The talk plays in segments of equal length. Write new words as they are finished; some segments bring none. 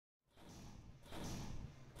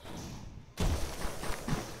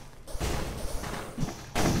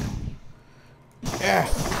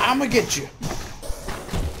I'm gonna get you.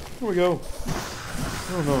 Here we go.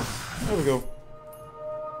 Oh no. There we go.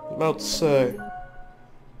 About to say.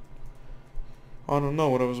 I don't know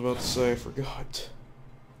what I was about to say. I forgot.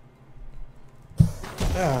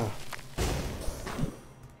 Ah.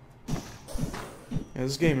 Yeah,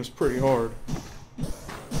 this game is pretty hard.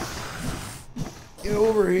 Get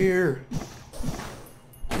over here.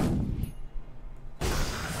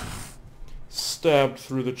 Stabbed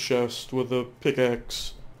through the chest with a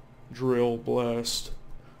pickaxe drill blast.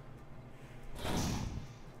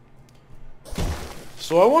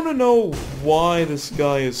 So I want to know why this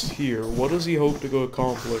guy is here. What does he hope to go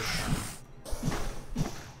accomplish?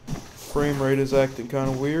 Frame rate is acting kind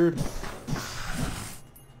of weird.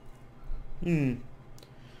 You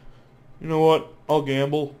know what? I'll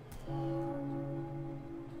gamble.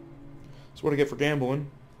 That's what I get for gambling.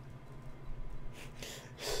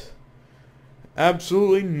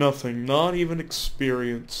 Absolutely nothing. Not even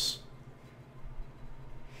experience.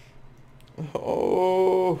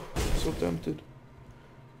 Oh, so tempted.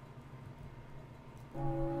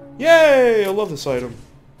 Yay! I love this item.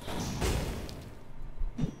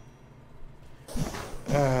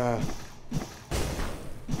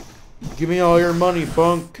 Give me all your money,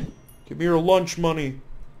 punk. Give me your lunch money.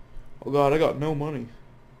 Oh god, I got no money.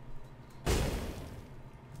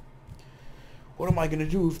 What am I gonna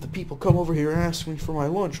do if the people come over here and ask me for my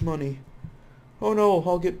lunch money? Oh no,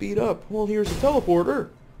 I'll get beat up. Well, here's a teleporter.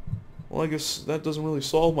 Well, I guess that doesn't really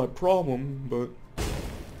solve my problem, but...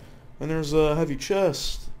 And there's a heavy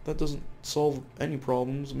chest. That doesn't solve any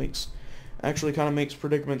problems. Actually kind of makes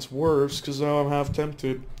predicaments worse, because now I'm half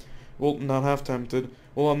tempted. Well, not half tempted.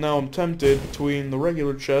 Well, now I'm tempted between the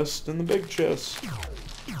regular chest and the big chest.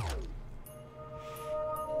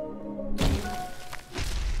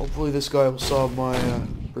 Hopefully this guy will solve my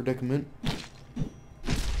predicament.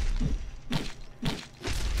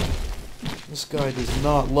 This guy does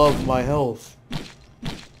not love my health.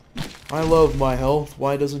 I love my health.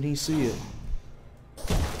 Why doesn't he see it?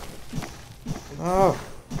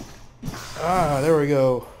 There we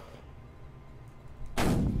go.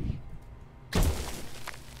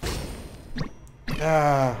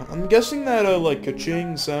 I'm guessing that like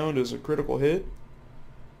ka-ching sound is a critical hit.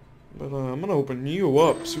 But I'm gonna open you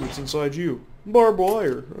up, see what's inside you. Barbed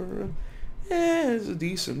wire. It's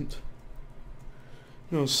decent.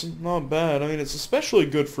 You know, it's not bad. I mean, it's especially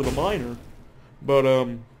good for the miner. But,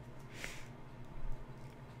 you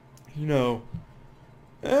know,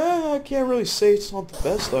 I can't really say it's not the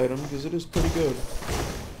best item, because it is pretty good.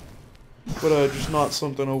 But, just not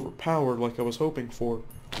something overpowered like I was hoping for.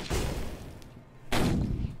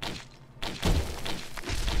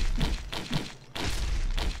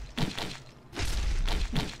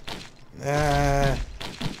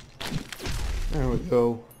 There we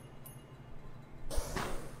go.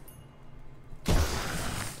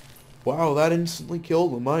 Wow, that instantly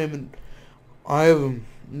killed them.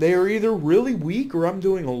 They are either really weak or I'm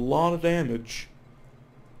doing a lot of damage.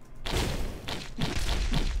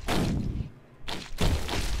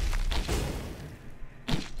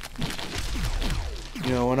 You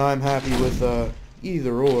know, and I'm happy with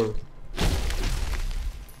either or.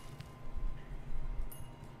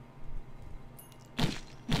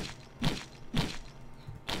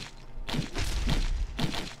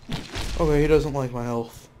 Okay, he doesn't like my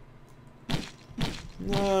health.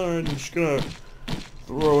 I'm just gonna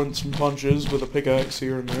throw in some punches with a pickaxe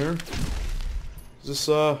here and there. Is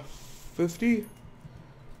this, 50?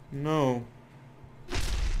 No.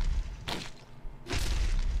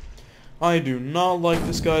 I do not like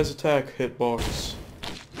this guy's attack hitbox.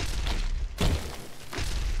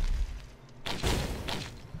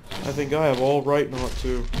 I think I have all right not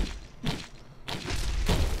to.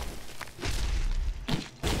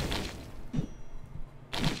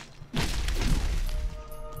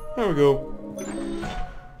 There we go.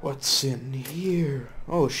 What's in here?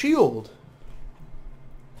 Oh, shield.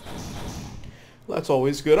 That's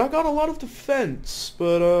always good. I got a lot of defense,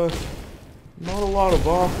 but not a lot of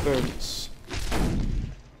offense.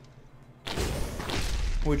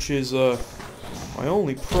 Which is my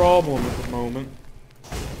only problem at the moment.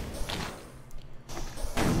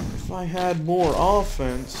 If I had more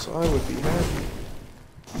offense, I would be happy.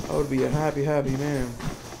 I would be a happy, happy man.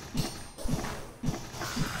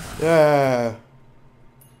 Yeah.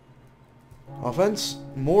 Offense?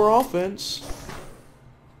 More offense.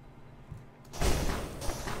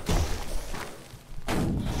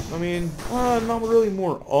 I mean, not really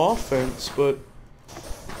more offense, but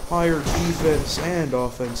higher defense and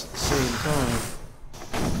offense at the same time.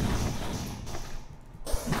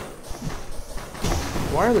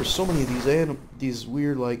 Why are there so many of these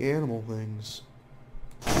weird, like, animal things?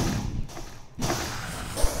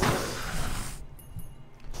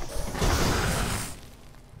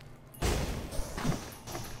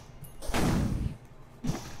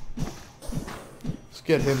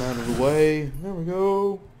 Let's get him out of the way. There we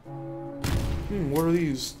go. What are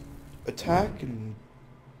these? Attack and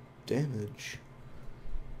damage.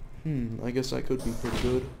 I guess that could be pretty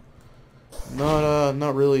good.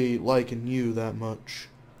 Not really liking you that much.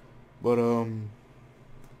 But,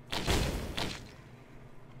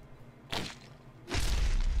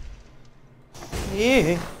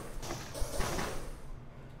 yeah.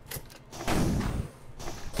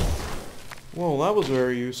 Well, that was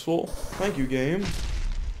very useful. Thank you, game.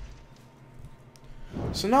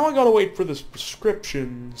 So now I gotta wait for this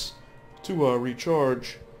prescriptions to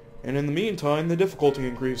recharge, and in the meantime the difficulty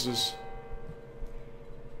increases.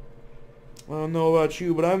 I don't know about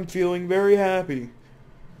you, but I'm feeling very happy.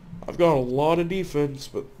 I've got a lot of defense,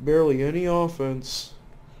 but barely any offense.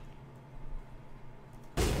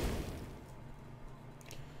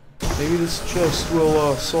 Maybe this chest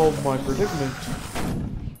will solve my predicament.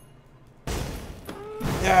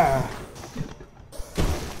 Yeah.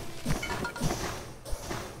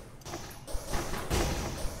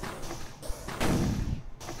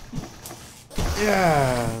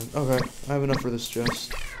 Yeah. Okay, I have enough for this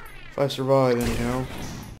chest. If I survive, anyhow.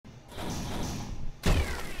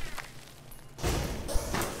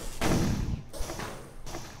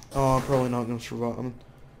 Oh, I'm probably not gonna survive. I'm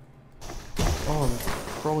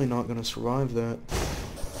probably not gonna survive that.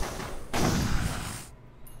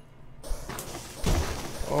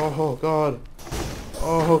 Oh god.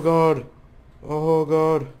 Oh god. Oh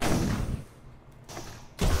god.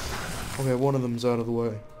 Okay, one of them's out of the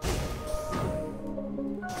way.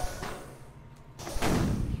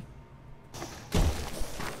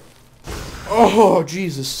 Oh,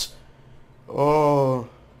 Jesus. Oh.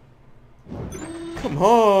 Come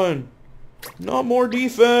on. Not more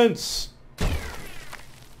defense.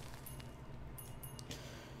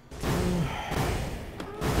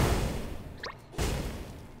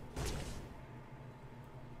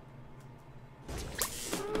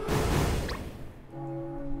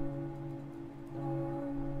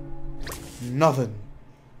 Nothing.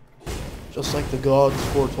 Just like the gods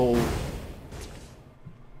foretold.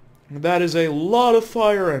 That is a lot of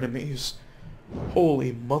fire enemies.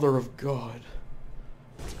 Holy Mother of God.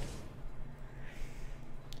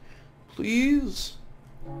 Please?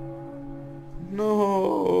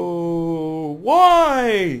 No.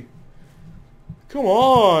 Why? Come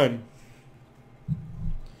on.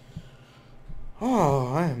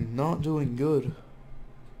 Ah, I am not doing good.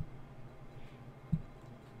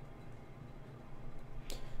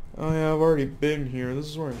 Oh yeah, I've already been here. This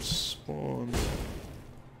is where I'm spawned.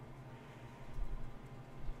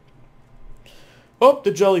 Oh,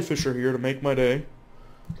 the jellyfish are here to make my day.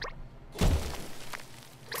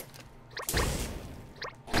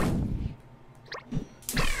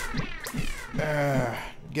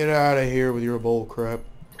 Get out of here with your bull crap.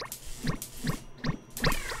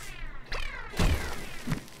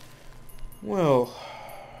 Well,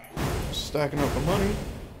 stacking up the money.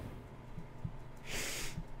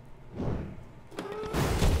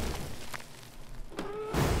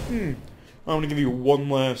 I'm gonna give you one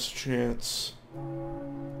last chance.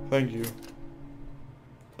 Thank you.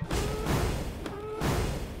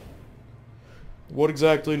 What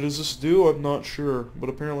exactly does this do? I'm not sure, but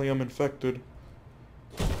apparently I'm infected.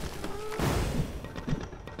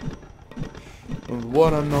 With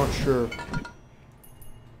what, I'm not sure.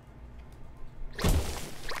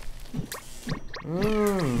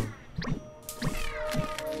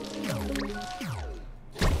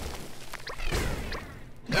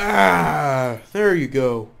 Ah, there you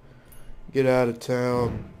go. Get out of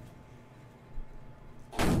town.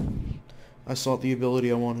 I sought the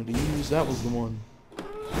ability I wanted to use. That was the one.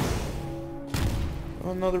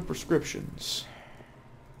 Another prescriptions.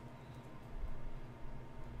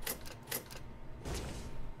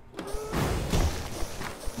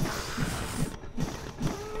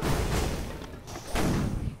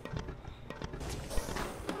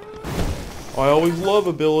 I always love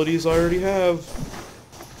abilities I already have.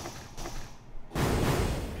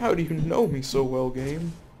 How do you know me so well,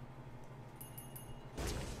 game?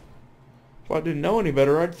 If I didn't know any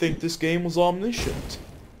better, I'd think this game was omniscient.